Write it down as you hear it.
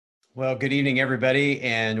Well, good evening, everybody,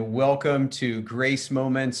 and welcome to Grace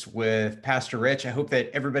Moments with Pastor Rich. I hope that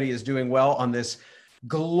everybody is doing well on this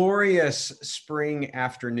glorious spring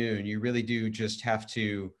afternoon. You really do just have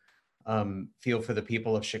to feel for the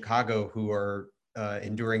people of Chicago who are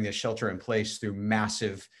enduring this shelter in place through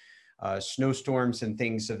massive snowstorms and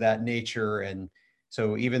things of that nature. And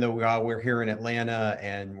so even though we're here in Atlanta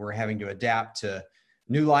and we're having to adapt to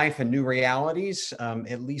new life and new realities,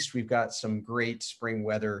 at least we've got some great spring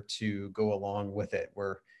weather to go along with it.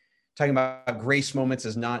 We're talking about grace moments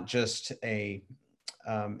is not just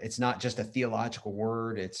it's not just a theological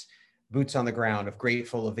word. It's boots on the ground of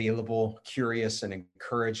grateful, available, curious, and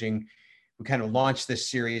encouraging. We kind of launched this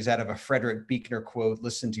series out of a Frederick Buechner quote: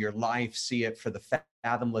 listen to your life, see it for the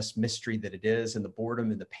fathomless mystery that it is, and the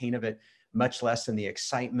boredom and the pain of it, much less than the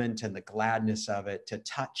excitement and the gladness of it, to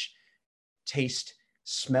touch, taste,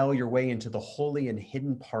 smell your way into the holy and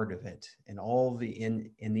hidden part of it. And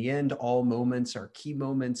in the end, all moments are key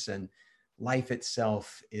moments, and life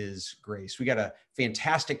itself is grace. We got a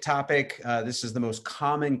fantastic topic. This is the most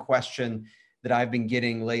common question that I've been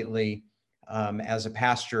getting lately as a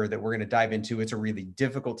pastor that we're going to dive into. It's a really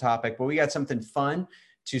difficult topic, but we got something fun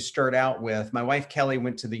to start out with. My wife, Kelly,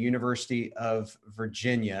 went to the University of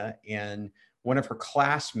Virginia, and one of her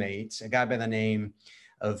classmates, a guy by the name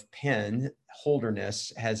of Penn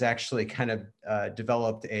Holderness, has actually kind of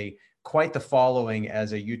developed quite the following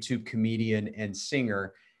as a YouTube comedian and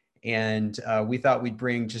singer. And we thought we'd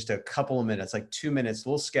bring just a couple of minutes, like 2 minutes, a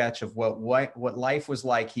little sketch of what life was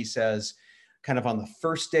like, he says, kind of on the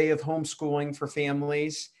first day of homeschooling for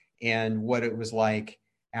families, and what it was like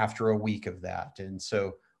after a week of that. And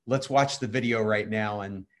so let's watch the video right now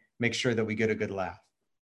and make sure that we get a good laugh.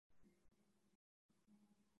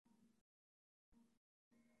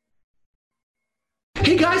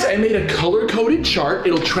 Hey guys, I made a color-coded chart.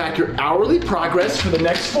 It'll track your hourly progress for the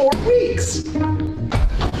next 4 weeks.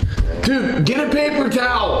 Dude, get a paper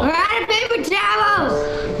towel. I got a paper towel.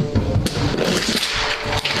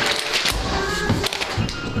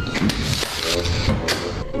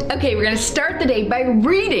 Okay, we're gonna start the day by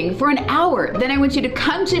reading for an hour. Then I want you to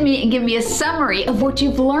come to me and give me a summary of what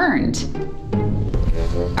you've learned.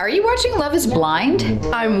 Are you watching Love is Blind?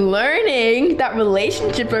 I'm learning that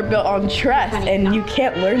relationships are built on trust, and you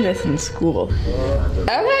can't learn this in school.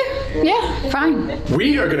 Okay, yeah, fine.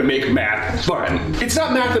 We are gonna make math fun. It's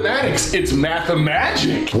not mathematics, it's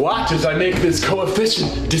mathemagic. Watch as I make this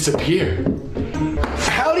coefficient disappear.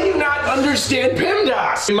 How do you not understand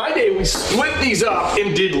PEMDAS? In my day, we split these up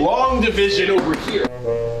and did long division over here.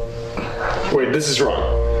 Wait, this is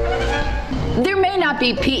wrong. There may not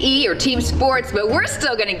be PE or team sports, but we're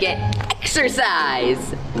still gonna get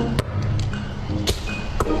exercise.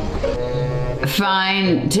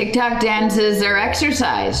 Fine, TikTok dances are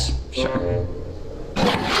exercise. Sure.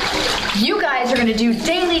 You guys are gonna do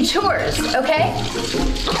daily chores, okay?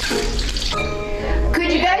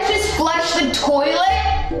 Could you guys just flush the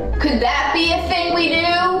toilet? Could that be a thing we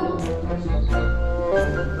do?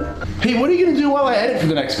 Hey, what are you gonna do while I edit for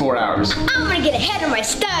the next 4 hours? I'm gonna get ahead of my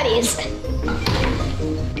studies.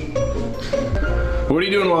 What are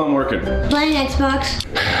you doing while I'm working? Playing Xbox.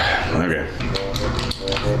 Okay.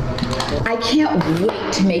 I can't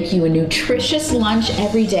wait to make you a nutritious lunch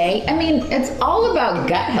every day. I mean, it's all about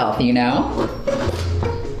gut health, you know?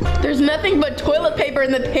 There's nothing but toilet paper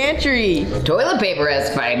in the pantry. Toilet paper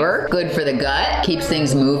has fiber, good for the gut, keeps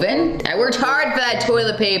things moving. I worked hard for that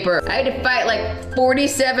toilet paper. I had to fight like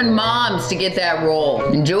 47 moms to get that roll.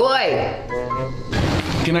 Enjoy.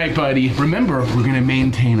 Good night, buddy. Remember, we're gonna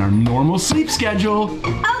maintain our normal sleep schedule.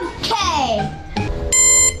 Okay.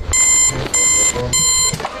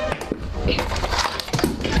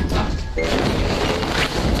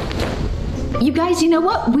 You guys, you know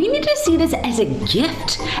what? We need to see this as a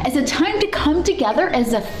gift, as a time to come together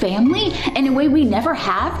as a family in a way we never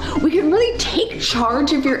have. We can really take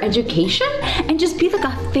charge of your education and just be like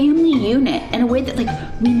a family unit in a way that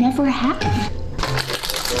we never have.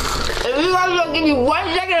 If you guys don't give me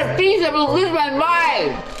 1 second of peace, I'm gonna lose my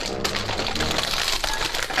mind.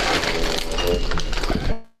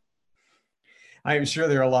 I'm sure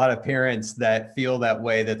there are a lot of parents that feel that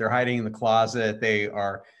way, that they're hiding in the closet. They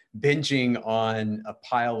are binging on a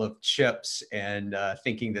pile of chips and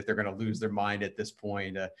thinking that they're going to lose their mind at this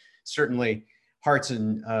point. Certainly hearts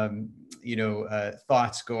and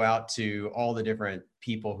thoughts go out to all the different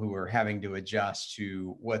people who are having to adjust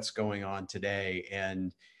to what's going on today.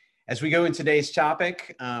 And as we go in today's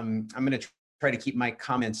topic, I'm going to try to keep my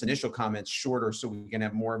initial comments shorter so we can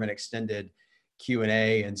have more of an extended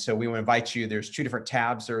Q&A. And so we want to invite you, there's 2 different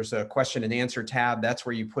tabs. There's a question and answer tab. That's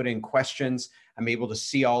where you put in questions. I'm able to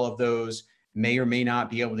see all of those. may or may not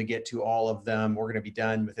be able to get to all of them. We're going to be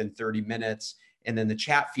done within 30 minutes. And then the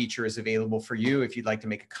chat feature is available for you if you'd like to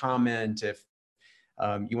make a comment, if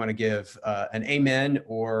you want to give an amen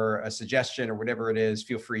or a suggestion or whatever it is,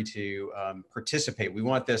 feel free to participate. We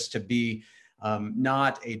want this to be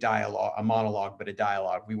not a dialogue, a monologue, but a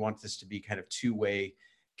dialogue. We want this to be kind of two-way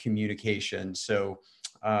communication. So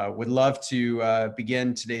would love to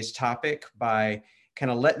begin today's topic by kind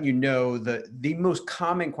of letting you know the most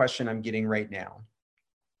common question I'm getting right now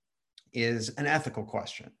is an ethical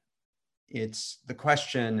question. It's the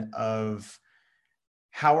question of,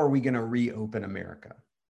 how are we going to reopen America?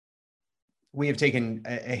 We have taken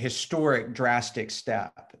a historic, drastic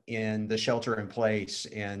step in the shelter in place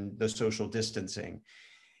and the social distancing.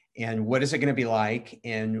 And what is it going to be like?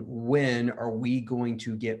 And when are we going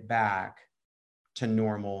to get back to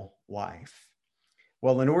normal life?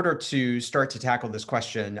 Well, in order to start to tackle this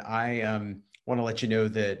question, I want to let you know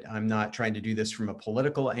that I'm not trying to do this from a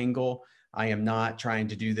political angle. I am not trying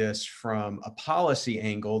to do this from a policy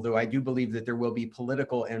angle, though I do believe that there will be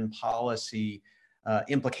political and policy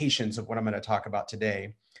implications of what I'm going to talk about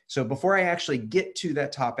today. So before I actually get to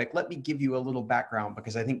that topic, let me give you a little background,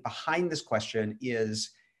 because I think behind this question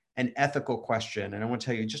is an ethical question. And I want to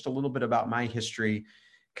tell you just a little bit about my history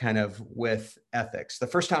kind of with ethics. The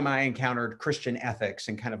first time I encountered Christian ethics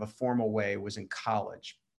in kind of a formal way was in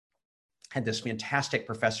college. I had this fantastic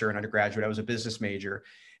professor in undergraduate. I was a business major,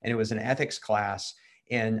 and it was an ethics class.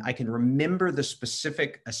 And I can remember the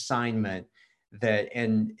specific assignment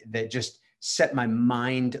that just set my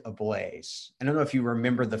mind ablaze. I don't know if you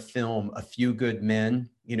remember the film A Few Good Men,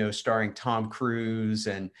 starring Tom Cruise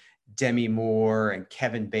and Demi Moore and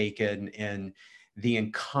Kevin Bacon and the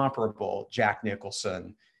incomparable Jack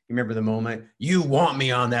Nicholson. You remember the moment? You want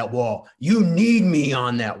me on that wall. You need me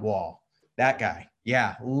on that wall. That guy.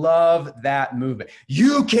 Yeah, love that movie.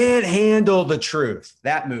 You can't handle the truth.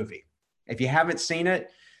 That movie. If you haven't seen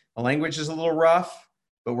it, the language is a little rough,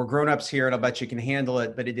 but we're grown-ups here and I'll bet you can handle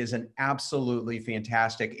it. But it is an absolutely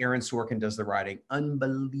fantastic. Aaron Sorkin does the writing.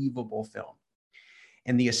 Unbelievable film.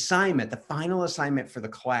 And the assignment, the final assignment for the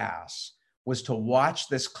class, was to watch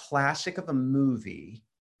this classic of a movie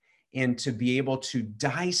and to be able to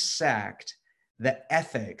dissect the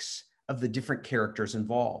ethics of the different characters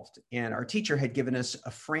involved. And our teacher had given us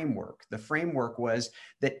a framework. The framework was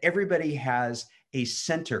that everybody has a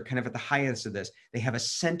center, kind of at the highest of this, they have a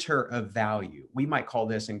center of value. We might call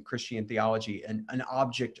this in Christian theology an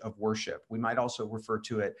object of worship. We might also refer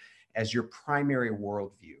to it as your primary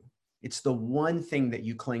worldview. It's the one thing that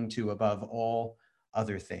you cling to above all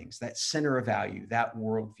other things, that center of value, that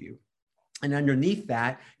worldview. And underneath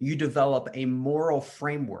that, you develop a moral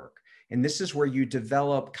framework. And this is where you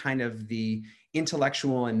develop kind of the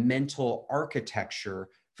intellectual and mental architecture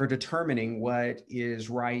for determining what is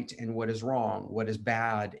right and what is wrong, what is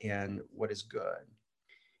bad and what is good.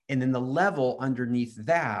 And then the level underneath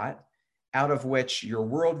that, out of which your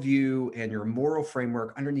worldview and your moral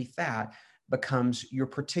framework underneath that becomes your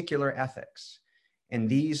particular ethics. And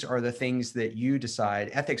these are the things that you decide.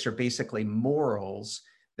 Ethics are basically morals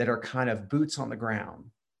that are kind of boots on the ground.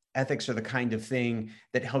 Ethics are the kind of thing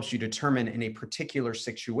that helps you determine in a particular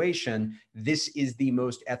situation, this is the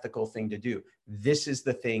most ethical thing to do. This is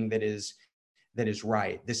the thing that is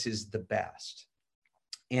right. This is the best.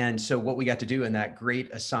 And so what we got to do in that great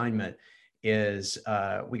assignment is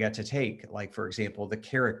we got to take, like, for example, the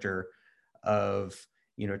character of,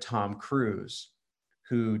 Tom Cruise,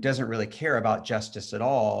 who doesn't really care about justice at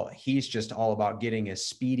all. He's just all about getting as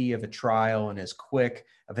speedy of a trial and as quick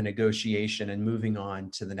of a negotiation and moving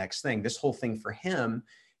on to the next thing. This whole thing for him,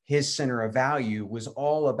 his center of value was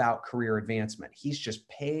all about career advancement. He's just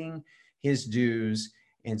paying his dues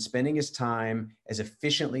and spending his time as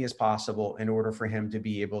efficiently as possible in order for him to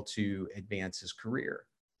be able to advance his career,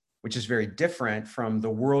 which is very different from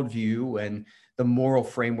the worldview and the moral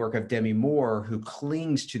framework of Demi Moore, who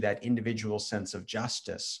clings to that individual sense of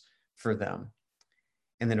justice for them.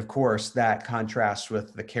 And then, of course, that contrasts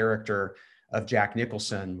with the character of Jack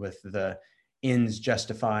Nicholson, with the ends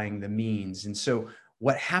justifying the means. And so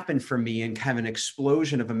what happened for me in kind of an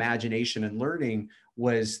explosion of imagination and learning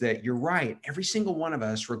was that you're right. Every single one of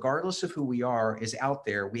us, regardless of who we are, is out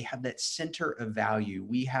there. We have that center of value.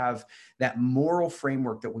 We have that moral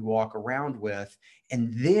framework that we walk around with.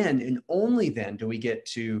 And then, and only then, do we get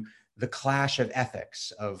to the clash of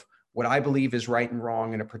ethics of what I believe is right and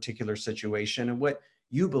wrong in a particular situation and what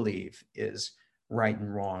you believe is right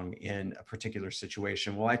and wrong in a particular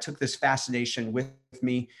situation. Well, I took this fascination with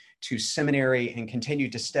me to seminary and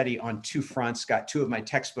continued to study on two fronts, got two of my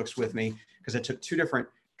textbooks with me because I took two different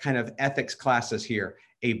kind of ethics classes here,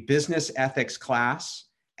 a business ethics class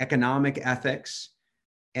economic ethics,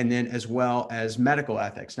 and then as well as medical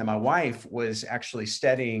ethics. Now, my wife was actually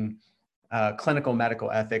studying clinical medical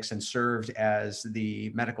ethics and served as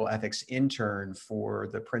the medical ethics intern for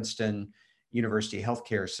the Princeton University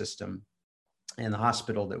healthcare system and the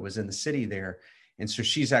hospital that was in the city there. And so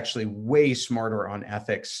she's actually way smarter on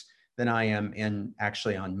ethics than I am, and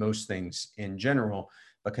actually on most things in general,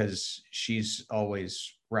 because she's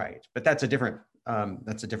always right. But that's a different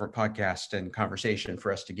podcast and conversation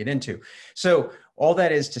for us to get into. So all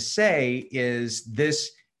that is to say is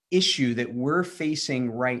this issue that we're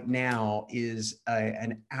facing right now is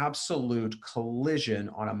an absolute collision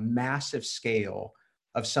on a massive scale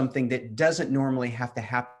of something that doesn't normally have to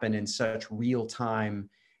happen in such real time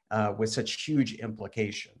with such huge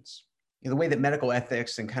implications. The way that medical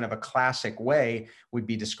ethics in kind of a classic way would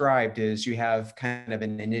be described is you have kind of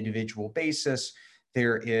an individual basis.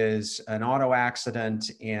 There is an auto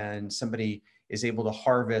accident and somebody is able to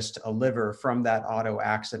harvest a liver from that auto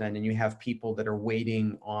accident, and you have people that are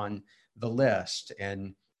waiting on the list.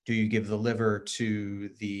 And do you give the liver to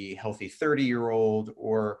the healthy 30-year-old,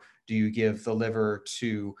 or do you give the liver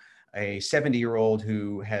to a 70-year-old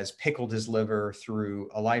who has pickled his liver through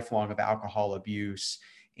a lifelong of alcohol abuse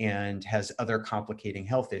and has other complicating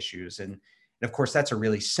health issues? And of course, that's a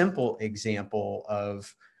really simple example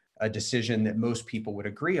of a decision that most people would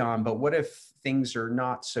agree on. But what if things are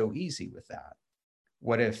not so easy with that?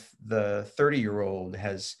 What if the 30-year-old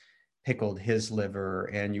has pickled his liver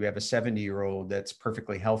and you have a 70-year-old that's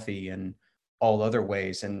perfectly healthy in all other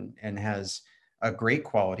ways and has a great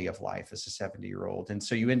quality of life as a 70-year-old? And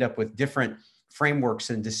so you end up with different frameworks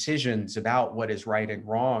and decisions about what is right and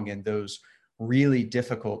wrong in those really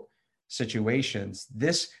difficult situations.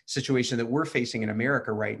 This situation that we're facing in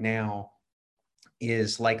America right now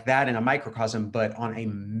is like that in a microcosm, but on a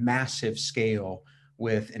massive scale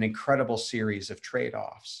with an incredible series of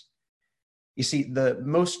trade-offs. You see, the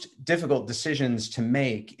most difficult decisions to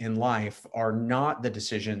make in life are not the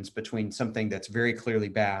decisions between something that's very clearly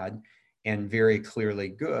bad and very clearly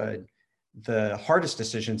good. The hardest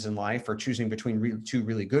decisions in life are choosing between two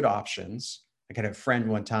really good options. I had a friend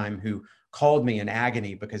one time who called me in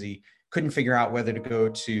agony because he couldn't figure out whether to go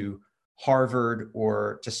to Harvard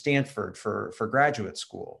or to Stanford for graduate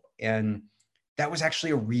school. And that was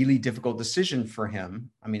actually a really difficult decision for him.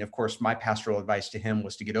 I mean, of course, my pastoral advice to him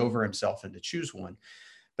was to get over himself and to choose one,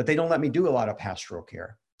 but they don't let me do a lot of pastoral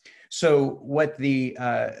care. So but the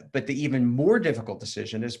even more difficult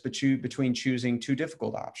decision is between choosing two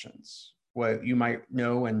difficult options, what you might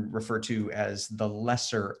know and refer to as the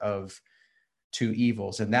lesser of two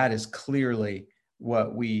evils. And that is clearly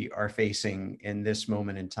what we are facing in this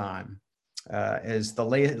moment in time. As the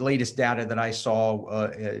latest data that I saw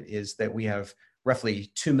is that we have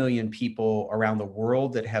roughly 2 million people around the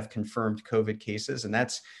world that have confirmed COVID cases. And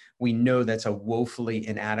we know that's a woefully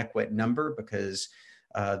inadequate number because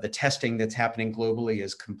the testing that's happening globally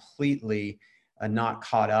is completely not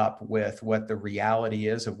caught up with what the reality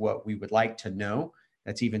is of what we would like to know.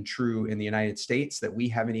 That's even true in the United States, that we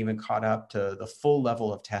haven't even caught up to the full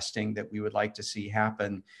level of testing that we would like to see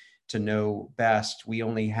happen to know best. We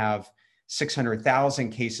only have 600,000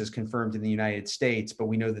 cases confirmed in the United States, but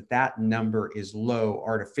we know that that number is low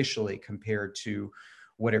artificially compared to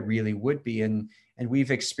what it really would be. And we've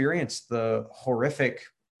experienced the horrific,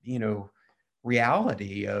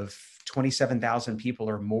 reality of 27,000 people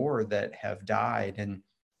or more that have died. And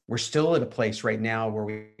we're still at a place right now where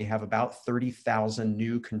we have about 30,000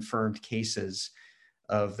 new confirmed cases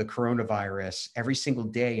of the coronavirus every single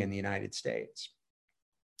day in the United States.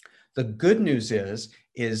 The good news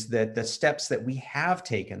is that the steps that we have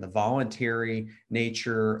taken, the voluntary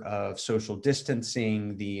nature of social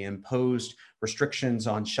distancing, the imposed restrictions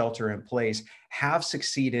on shelter in place, have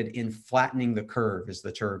succeeded in flattening the curve, is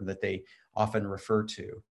the term that they often refer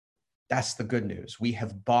to. That's the good news. We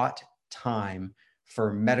have bought time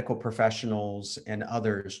for medical professionals and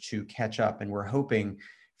others to catch up, and we're hoping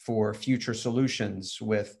for future solutions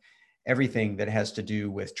with everything that has to do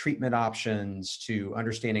with treatment options, to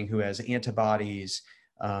understanding who has antibodies,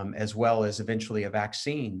 as well as eventually a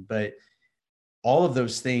vaccine. But all of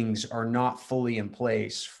those things are not fully in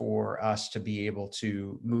place for us to be able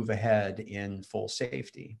to move ahead in full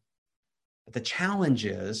safety. But the challenge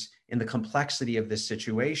is, in the complexity of this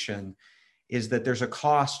situation, is that there's a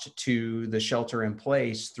cost to the shelter in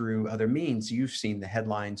place through other means. You've seen the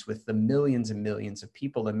headlines with the millions and millions of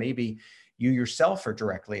people, and maybe you yourself are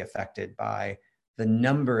directly affected by the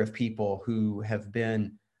number of people who have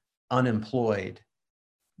been unemployed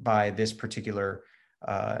by this particular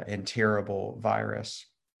and terrible virus.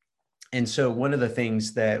 And so one of the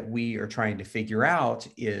things that we are trying to figure out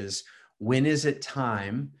is, When is it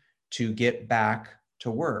time to get back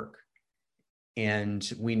to work? And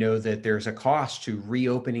we know that there's a cost to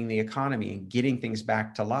reopening the economy and getting things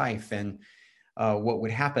back to life. And what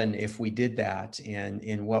would happen if we did that? And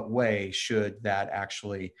in what way should that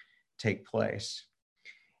actually take place?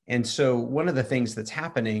 And so one of the things that's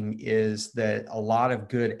happening is that a lot of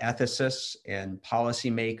good ethicists and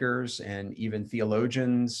policymakers and even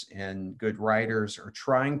theologians and good writers are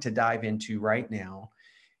trying to dive into right now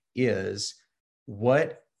is,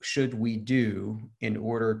 what should we do in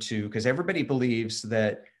order to, because everybody believes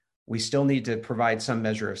that we still need to provide some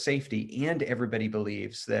measure of safety, and everybody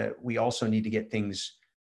believes that we also need to get things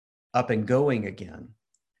up and going again,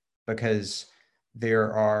 because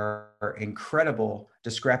there are incredible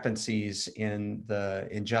discrepancies in the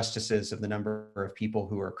injustices of the number of people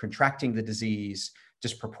who are contracting the disease,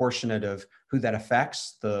 disproportionate of who that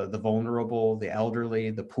affects, the vulnerable, the elderly,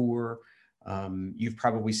 the poor. You've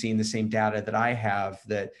probably seen the same data that I have,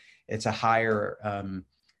 that it's a higher,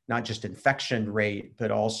 not just infection rate, but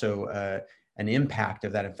also an impact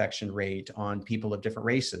of that infection rate on people of different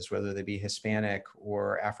races, whether they be Hispanic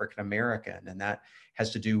or African American. And that has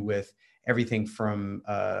to do with everything from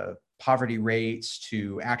poverty rates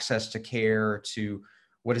to access to care, to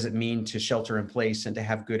what does it mean to shelter in place and to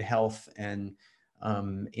have good health and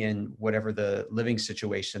in whatever the living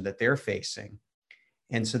situation that they're facing.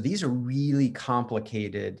 And so these are really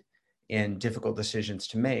complicated and difficult decisions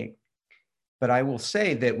to make. But I will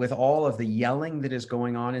say that with all of the yelling that is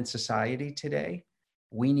going on in society today,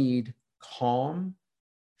 we need calm,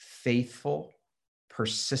 faithful,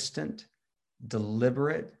 persistent,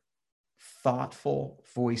 deliberate, thoughtful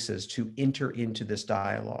voices to enter into this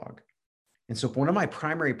dialogue. And so one of my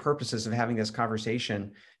primary purposes of having this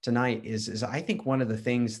conversation tonight is I think one of the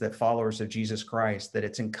things that followers of Jesus Christ, that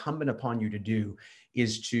it's incumbent upon you to do,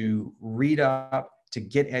 is to read up, to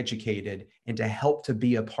get educated, and to help to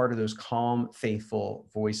be a part of those calm, faithful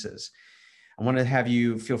voices. I want to have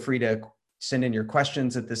you feel free to send in your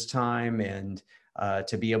questions at this time, and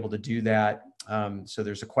to be able to do that. So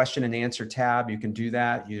there's a question and answer tab. You can do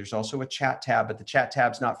that. There's also a chat tab, but the chat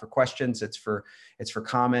tab's not for questions. It's for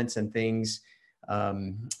comments and things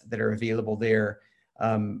that are available there.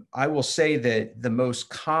 I will say that the most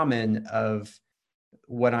common of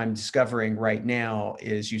what I'm discovering right now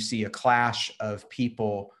is you see a clash of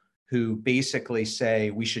people who basically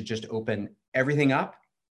say we should just open everything up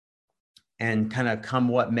and kind of come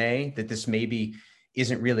what may, that this maybe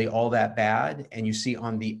isn't really all that bad. And you see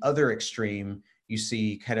on the other extreme, you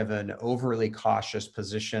see kind of an overly cautious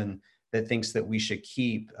position that thinks that we should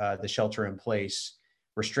keep the shelter in place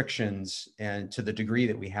restrictions, and to the degree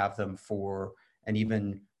that we have them, for an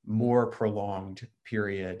even more prolonged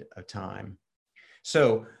period of time.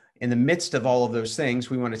 So in the midst of all of those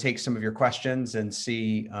things, we want to take some of your questions and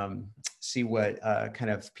see what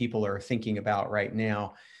kind of people are thinking about right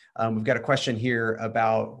now. We've got a question here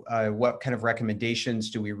about what kind of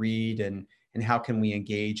recommendations do we read, and how can we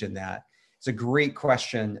engage in that? It's a great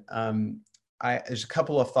question. There's a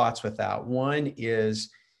couple of thoughts with that. One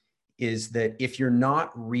is that if you're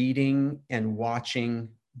not reading and watching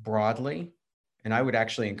broadly, and I would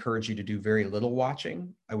actually encourage you to do very little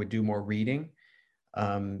watching, I would do more reading.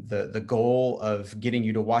 The goal of getting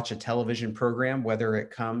you to watch a television program, whether it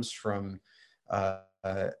comes from a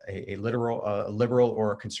liberal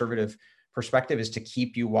or a conservative perspective, is to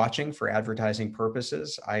keep you watching for advertising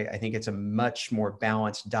purposes. I think it's a much more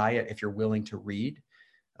balanced diet if you're willing to read.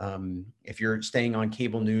 If you're staying on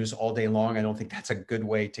cable news all day long, I don't think that's a good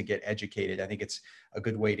way to get educated. I think it's a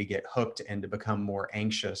good way to get hooked and to become more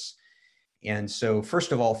anxious. And so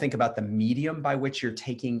first of all, think about the medium by which you're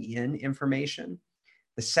taking in information.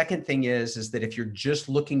 The second thing is that if you're just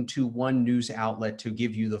looking to one news outlet to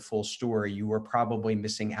give you the full story, you are probably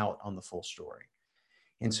missing out on the full story.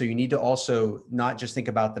 And so you need to also not just think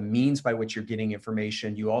about the means by which you're getting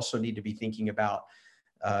information, you also need to be thinking about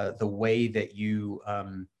the way that you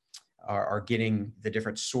are getting the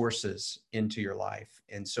different sources into your life.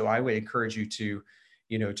 And so I would encourage you to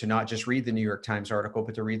not just read the New York Times article,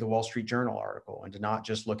 but to read the Wall Street Journal article, and to not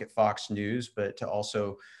just look at Fox News, but to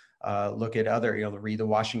also look at other, read the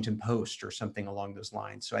Washington Post or something along those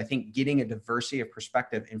lines. So I think getting a diversity of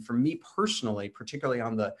perspective, and for me personally, particularly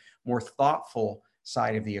on the more thoughtful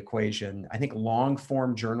side of the equation, I think long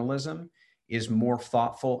form journalism is more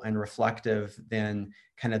thoughtful and reflective than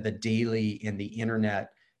kind of the daily and the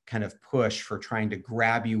internet kind of push for trying to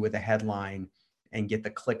grab you with a headline and get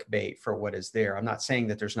the clickbait for what is there. I'm not saying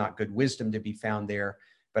that there's not good wisdom to be found there,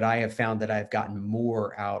 but I have found that I've gotten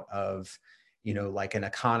more out of like an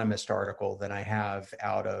Economist article than I have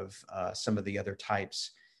out of some of the other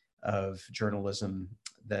types of journalism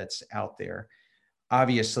that's out there.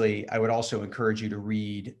 Obviously, I would also encourage you to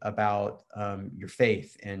read about your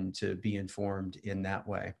faith and to be informed in that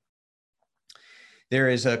way. There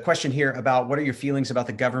is a question here about what are your feelings about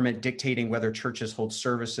the government dictating whether churches hold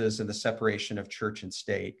services and the separation of church and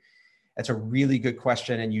state? That's a really good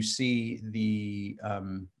question, and you see the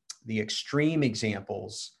extreme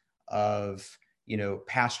examples of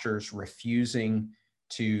pastors refusing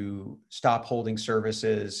to stop holding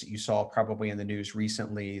services. You saw probably in the news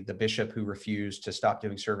recently the bishop who refused to stop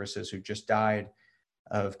doing services, who just died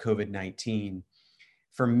of COVID-19.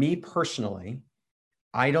 For me personally,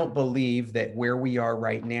 I don't believe that where we are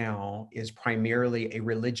right now is primarily a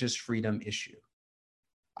religious freedom issue.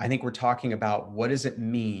 I think we're talking about what does it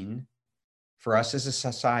mean for us as a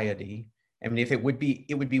society. I mean, if it would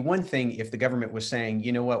be one thing if the government was saying,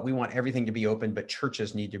 you know what, we want everything to be open, but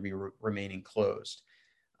churches need to be remaining closed.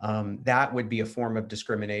 That would be a form of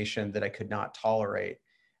discrimination that I could not tolerate.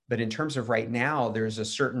 But in terms of right now, there's a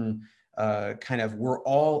certain kind of we're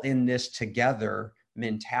all in this together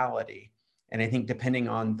mentality. And I think depending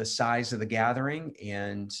on the size of the gathering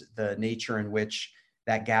and the nature in which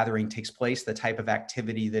that gathering takes place, the type of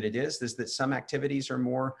activity that it is that some activities are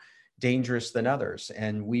more dangerous than others.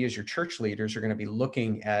 And we as your church leaders are going to be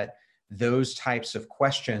looking at those types of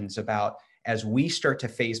questions about as we start to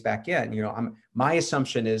phase back in. My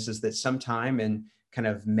assumption is that sometime in kind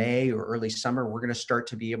of May or early summer, we're going to start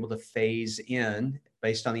to be able to phase in,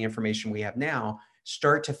 based on the information we have now,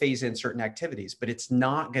 start to phase in certain activities. But it's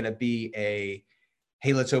not going to be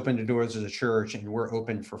hey, let's open the doors of the church and we're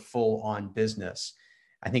open for full on business.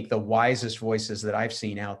 I think the wisest voices that I've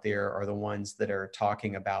seen out there are the ones that are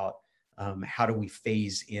talking about how do we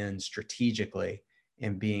phase in strategically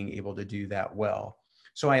and being able to do that well.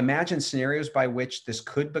 So I imagine scenarios by which this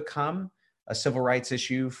could become a civil rights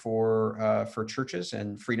issue for churches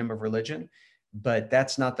and freedom of religion, but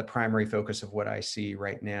that's not the primary focus of what I see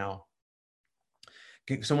right now.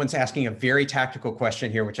 Someone's asking a very tactical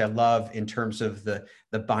question here, which I love in terms of the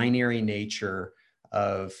binary nature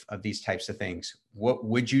of these types of things. What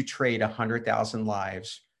would you trade 100,000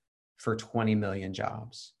 lives for 20 million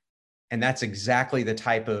jobs? And that's exactly the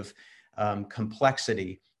type of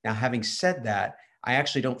complexity. Now, having said that, I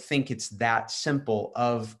actually don't think it's that simple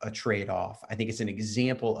of a trade-off. I think it's an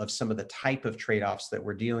example of some of the type of trade-offs that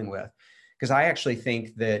we're dealing with. Because I actually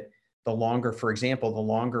think that the longer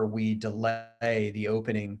we delay the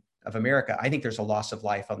opening of America, I think there's a loss of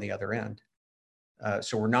life on the other end.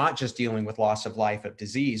 So we're not just dealing with loss of life of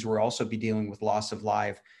disease, we're also be dealing with loss of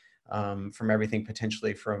life from everything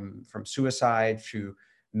potentially from suicide to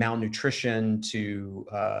malnutrition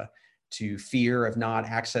to fear of not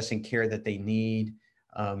accessing care that they need,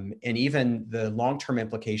 and even the long-term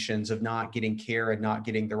implications of not getting care and not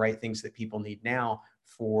getting the right things that people need now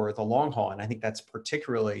for the long haul. And I think that's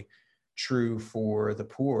particularly true for the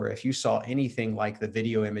poor. If you saw anything like the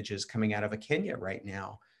video images coming out of Kenya right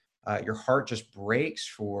now, your heart just breaks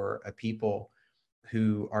for a people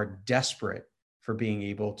who are desperate for being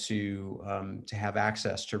able to have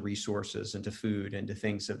access to resources and to food and to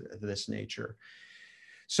things of this nature.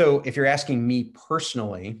 So if you're asking me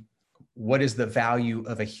personally, what is the value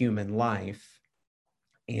of a human life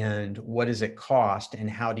and what does it cost and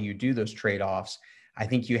how do you do those trade-offs? I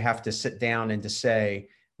think you have to sit down and to say,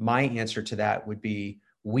 my answer to that would be,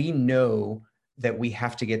 we know that we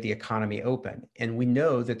have to get the economy open and we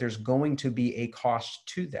know that there's going to be a cost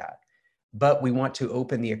to that, but we want to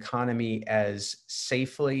open the economy as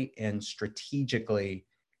safely and strategically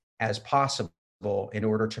as possible in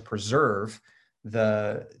order to preserve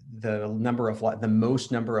the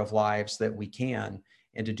most number of lives that we can,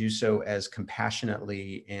 and to do so as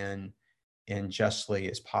compassionately and justly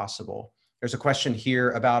as possible. There's a question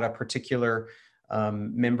here about a particular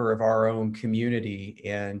member of our own community,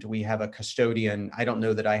 and we have a custodian. I don't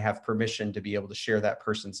know that I have permission to be able to share that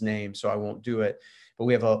person's name, so I won't do it. But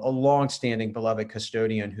we have a long-standing beloved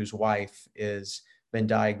custodian whose wife has been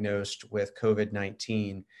diagnosed with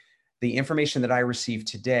COVID-19. The information that I received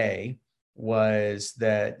today was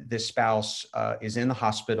that this spouse is in the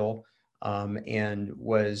hospital and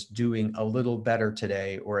was doing a little better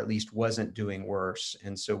today, or at least wasn't doing worse.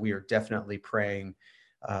 And so we are definitely praying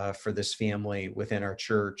for this family within our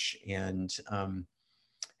church, and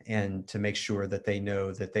to make sure that they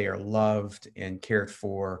know that they are loved and cared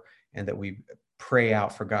for, and that we pray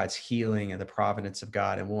out for God's healing and the providence of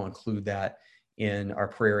God. And we'll include that in our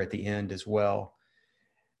prayer at the end as well.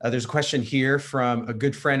 There's a question here from a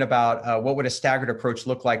good friend about what would a staggered approach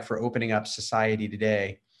look like for opening up society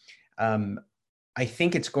today? I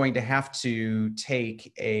think it's going to have to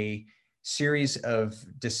take a series of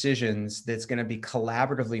decisions that's going to be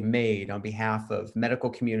collaboratively made on behalf of medical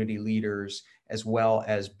community leaders as well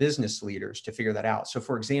as business leaders to figure that out. So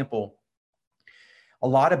for example, a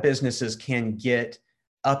lot of businesses can get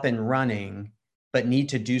up and running, but need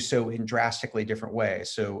to do so in drastically different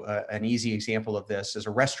ways. So an easy example of this is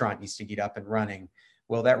a restaurant needs to get up and running.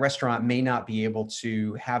 Well, that restaurant may not be able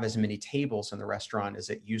to have as many tables in the restaurant as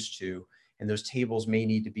it used to. And those tables may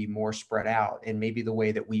need to be more spread out. And maybe the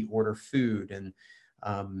way that we order food and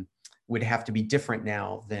would have to be different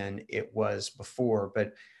now than it was before.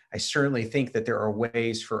 But I certainly think that there are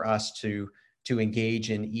ways for us to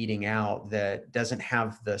engage in eating out that doesn't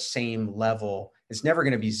have the same level. It's never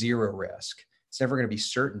going to be zero risk. It's never going to be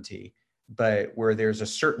certainty, but where there's a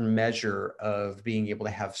certain measure of being able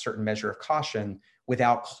to have a certain measure of caution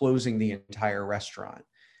without closing the entire restaurant.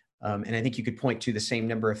 And I think you could point to the same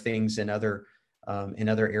number of things in other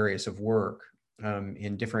areas of work,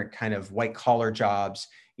 in different kind of white collar jobs.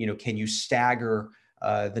 You know, can you stagger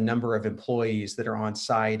the number of employees that are on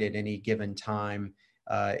site at any given time?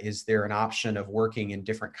 Is there an option of working in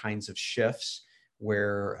different kinds of shifts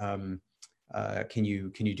where can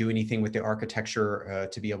you do anything with the architecture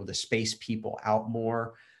to be able to space people out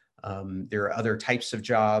more? There are other types of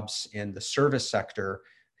jobs in the service sector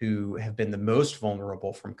who have been the most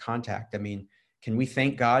vulnerable from contact. I mean, can we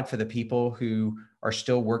thank God for the people who are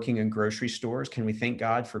still working in grocery stores? Can we thank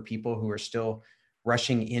God for people who are still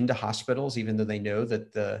rushing into hospitals, even though they know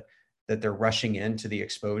that they're rushing into the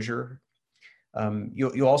exposure?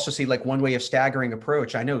 You'll also see like one way of staggering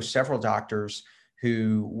approach. I know several doctors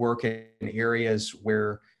who work in areas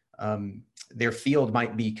where their field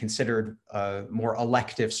might be considered more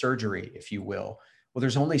elective surgery, if you will. Well,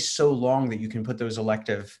 there's only so long that you can put those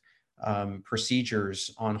elective procedures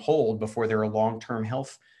on hold before there are long-term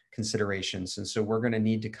health considerations. And so we're going to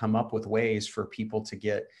need to come up with ways for people to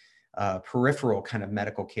get peripheral kind of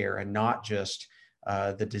medical care and not just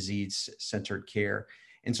the disease-centered care.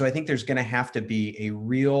 And so I think there's going to have to be a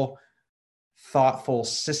real thoughtful,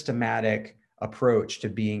 systematic approach to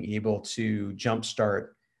being able to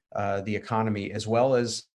jumpstart the economy as well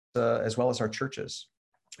as our churches.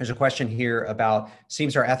 There's a question here about,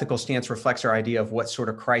 seems our ethical stance reflects our idea of what sort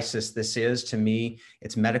of crisis this is. To me,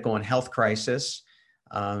 it's medical and health crisis,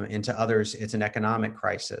 and to others, it's an economic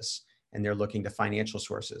crisis, and they're looking to financial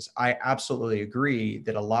sources. I absolutely agree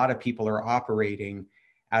that a lot of people are operating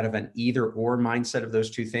out of an either or mindset of those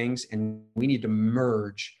two things, and we need to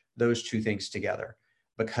merge those two things together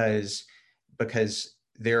because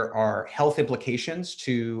there are health implications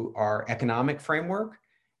to our economic framework,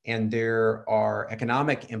 and there are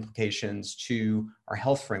economic implications to our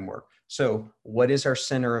health framework. So what is our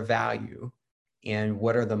center of value, and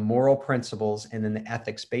what are the moral principles and then the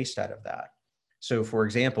ethics based out of that? So for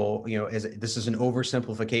example, you know, this is an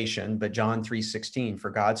oversimplification, but John 3:16, for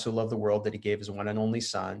God so loved the world that he gave his one and only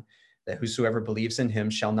son, that whosoever believes in him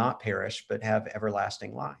shall not perish, but have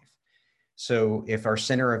everlasting life. So if our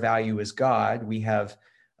center of value is God, we have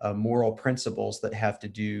moral principles that have to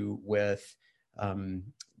do with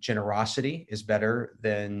generosity is better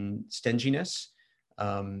than stinginess,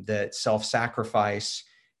 that self-sacrifice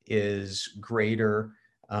is greater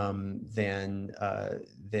than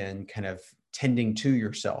kind of tending to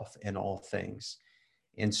yourself in all things.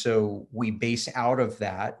 And so we base out of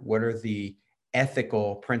that, what are the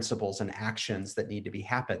ethical principles and actions that need to be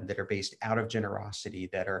happened that are based out of generosity,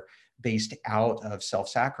 that are based out of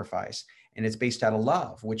self-sacrifice. And it's based out of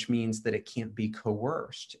love, which means that it can't be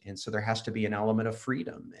coerced. And so there has to be an element of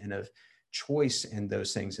freedom and of choice in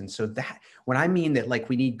those things. And so that, when I mean that, like,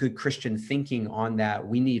 we need good Christian thinking on that,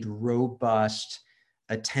 we need robust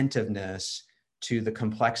attentiveness to the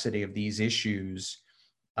complexity of these issues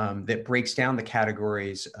that breaks down the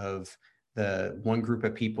categories of the one group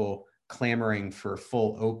of people clamoring for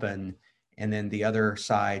full open, and then the other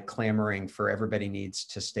side clamoring for everybody needs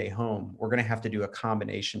to stay home. We're going to have to do a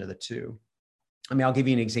combination of the two. I mean, I'll give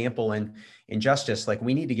you an example in justice. Like,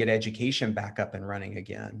 we need to get education back up and running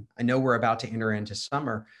again. I know we're about to enter into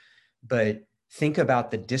summer, but think about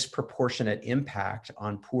the disproportionate impact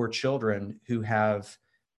on poor children who have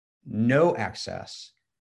no access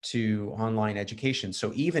to online education.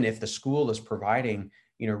 So even if the school is providing,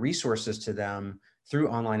 you know, resources to them through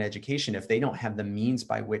online education, if they don't have the means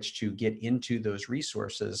by which to get into those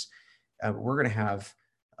resources, we're going to have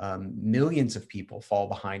millions of people fall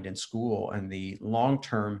behind in school, and the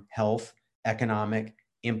long-term health, economic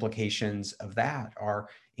implications of that are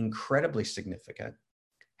incredibly significant.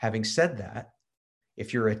 Having said that,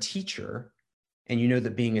 if you're a teacher and you know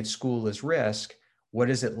that being at school is risk, what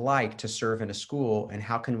is it like to serve in a school, and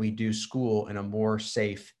how can we do school in a more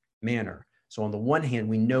safe manner? So on the one hand,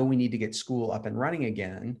 we know we need to get school up and running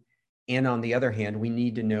again. And on the other hand, we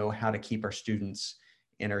need to know how to keep our students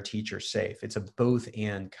and our teachers safe. It's a both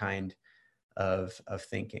and kind of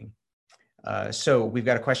thinking. So we've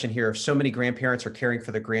got a question here. If so many grandparents are caring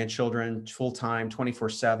for their grandchildren full-time,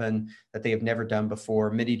 24/7, that they have never done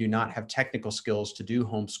before, many do not have technical skills to do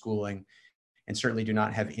homeschooling and certainly do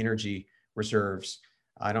not have energy reserves.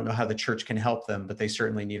 I don't know how the church can help them, but they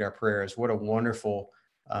certainly need our prayers. What a wonderful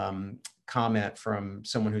comment from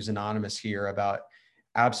someone who's anonymous here about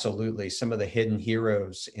absolutely some of the hidden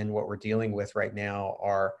heroes in what we're dealing with right now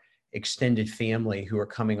are extended family who are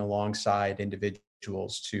coming alongside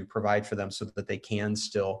individuals to provide for them so that they can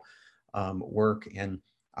still work. And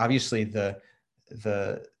obviously the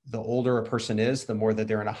older a person is, the more that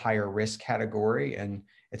they're in a higher risk category, and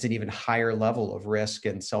it's an even higher level of risk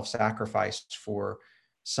and self-sacrifice for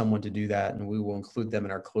someone to do that. And we will include them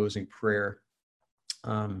in our closing prayer.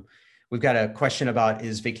 We've got a question about,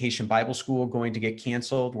 is Vacation Bible School going to get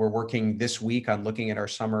canceled? We're working this week on looking at our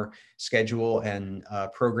summer schedule and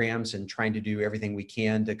programs and trying to do everything we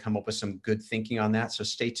can to come up with some good thinking on that. So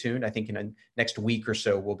stay tuned. I think in the next week or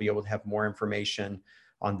so, we'll be able to have more information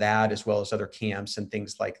on that, as well as other camps and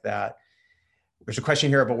things like that. There's a question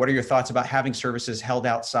here about what are your thoughts about having services held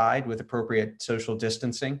outside with appropriate social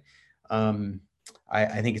distancing?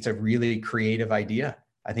 I think it's a really creative idea.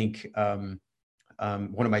 I think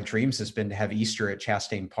one of my dreams has been to have Easter at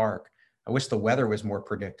Chastain Park. I wish the weather was more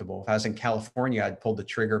predictable. If I was in California, I'd pulled the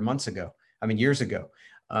trigger years ago.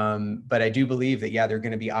 But I do believe that, yeah, there are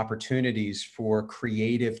going to be opportunities for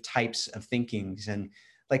creative types of thinkings. And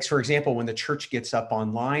like, for example, when the church gets up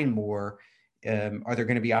online more, are there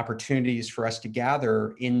going to be opportunities for us to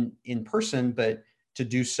gather in person, but to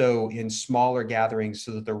do so in smaller gatherings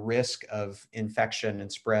so that the risk of infection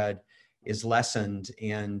and spread is lessened,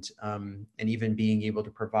 and even being able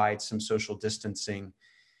to provide some social distancing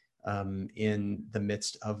in the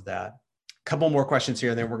midst of that. A couple more questions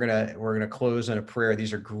here, and then we're gonna close in a prayer.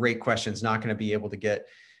 These are great questions. Not going to be able to get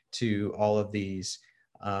to all of these.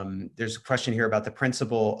 There's a question here about the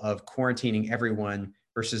principle of quarantining everyone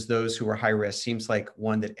versus those who are high risk. Seems like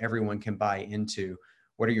one that everyone can buy into.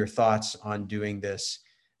 What are your thoughts on doing this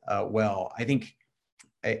well? I think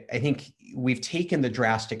we've taken the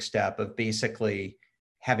drastic step of basically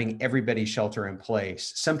having everybody shelter in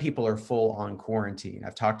place. Some people are full on quarantine.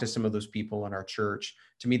 I've talked to some of those people in our church.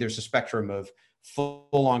 To me, there's a spectrum of full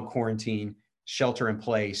on quarantine, shelter in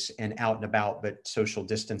place, and out and about, but social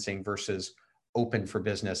distancing, versus open for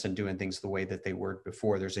business and doing things the way that they were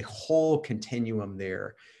before. There's a whole continuum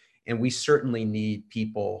there. And we certainly need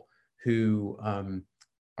people who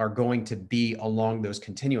are going to be along those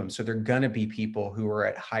continuums. So they're going to be people who are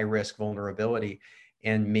at high risk vulnerability.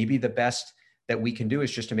 And maybe the best that we can do is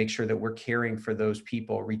just to make sure that we're caring for those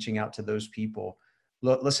people, reaching out to those people.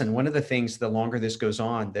 Listen, one of the things, the longer this goes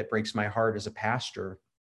on, that breaks my heart as a pastor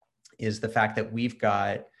is the fact that we've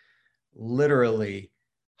got literally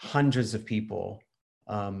hundreds of people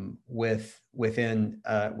within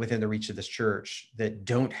the reach of this church that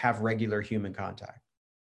don't have regular human contact,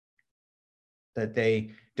 that they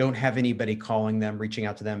don't have anybody calling them, reaching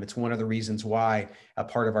out to them. It's one of the reasons why a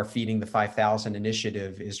part of our Feeding the 5,000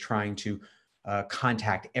 initiative is trying to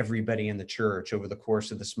contact everybody in the church over the course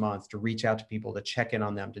of this month, to reach out to people, to check in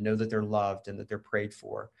on them, to know that they're loved and that they're prayed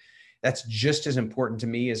for. That's just as important to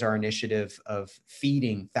me as our initiative of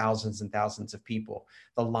feeding thousands and thousands of people.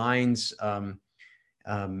 The lines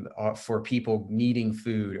for people needing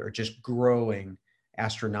food are just growing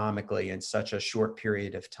astronomically in such a short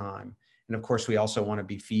period of time. And of course, we also want to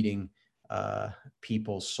be feeding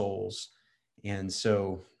people's souls. And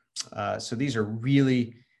so these are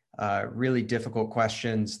really, really difficult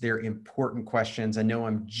questions. They're important questions. I know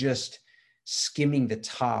I'm just skimming the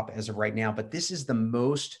top as of right now, but this is the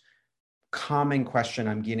most common question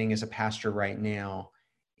I'm getting as a pastor right now.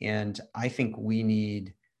 And I think we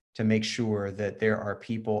need to make sure that there are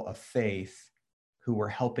people of faith who are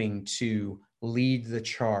helping to lead the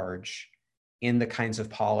charge in the kinds of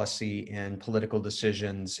policy and political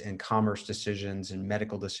decisions and commerce decisions and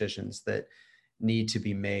medical decisions that need to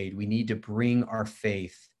be made. We need to bring our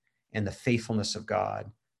faith and the faithfulness of God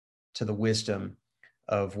to the wisdom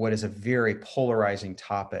of what is a very polarizing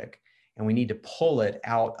topic. And we need to pull it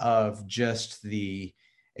out of just the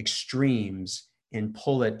extremes and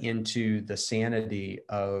pull it into the sanity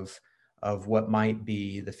of what might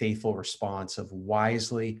be the faithful response of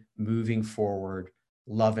wisely moving forward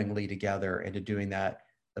lovingly together, and to doing that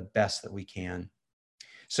the best that we can.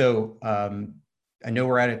 So I know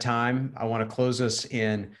we're out of time. I want to close us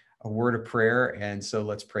in a word of prayer. And so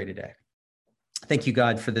let's pray today. Thank you,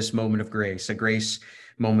 God, for this moment of grace, a grace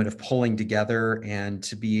moment of pulling together and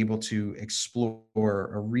to be able to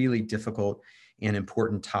explore a really difficult and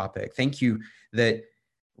important topic. Thank you that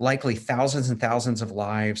likely thousands and thousands of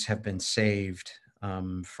lives have been saved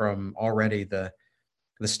from already the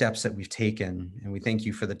steps that we've taken. And we thank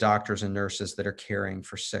you for the doctors and nurses that are caring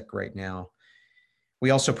for sick right now. We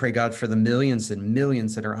also pray, God, for the millions and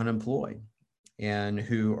millions that are unemployed and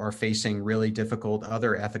who are facing really difficult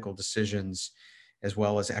other ethical decisions as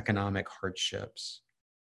well as economic hardships.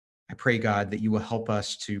 I pray, God, that you will help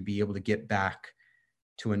us to be able to get back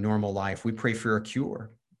to a normal life. We pray for a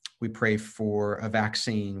cure. We pray for a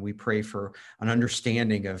vaccine. We pray for an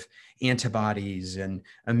understanding of antibodies and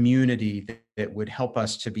immunity that would help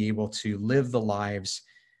us to be able to live the lives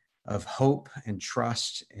of hope and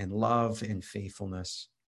trust and love and faithfulness.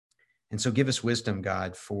 And so give us wisdom,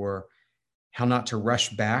 God, for how not to rush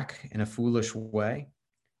back in a foolish way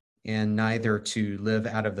and neither to live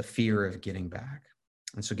out of the fear of getting back.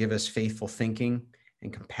 And so give us faithful thinking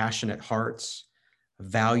and compassionate hearts,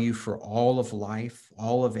 value for all of life,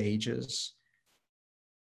 all of ages.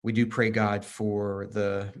 We do pray, God, for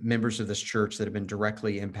the members of this church that have been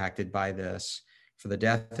directly impacted by this, for the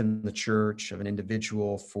death in the church of an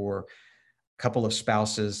individual, for a couple of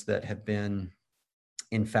spouses that have been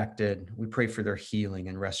infected. We pray for their healing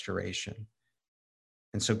and restoration.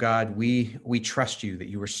 And so, God, we trust you that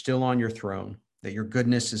you are still on your throne, that your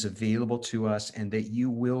goodness is available to us, and that you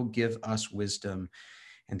will give us wisdom,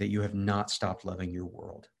 and that you have not stopped loving your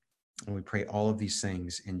world. And we pray all of these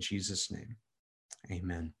things in Jesus' name.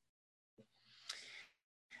 Amen.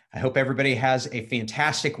 I hope everybody has a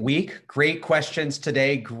fantastic week. Great questions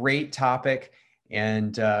today, great topic,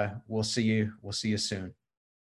 and we'll see you soon.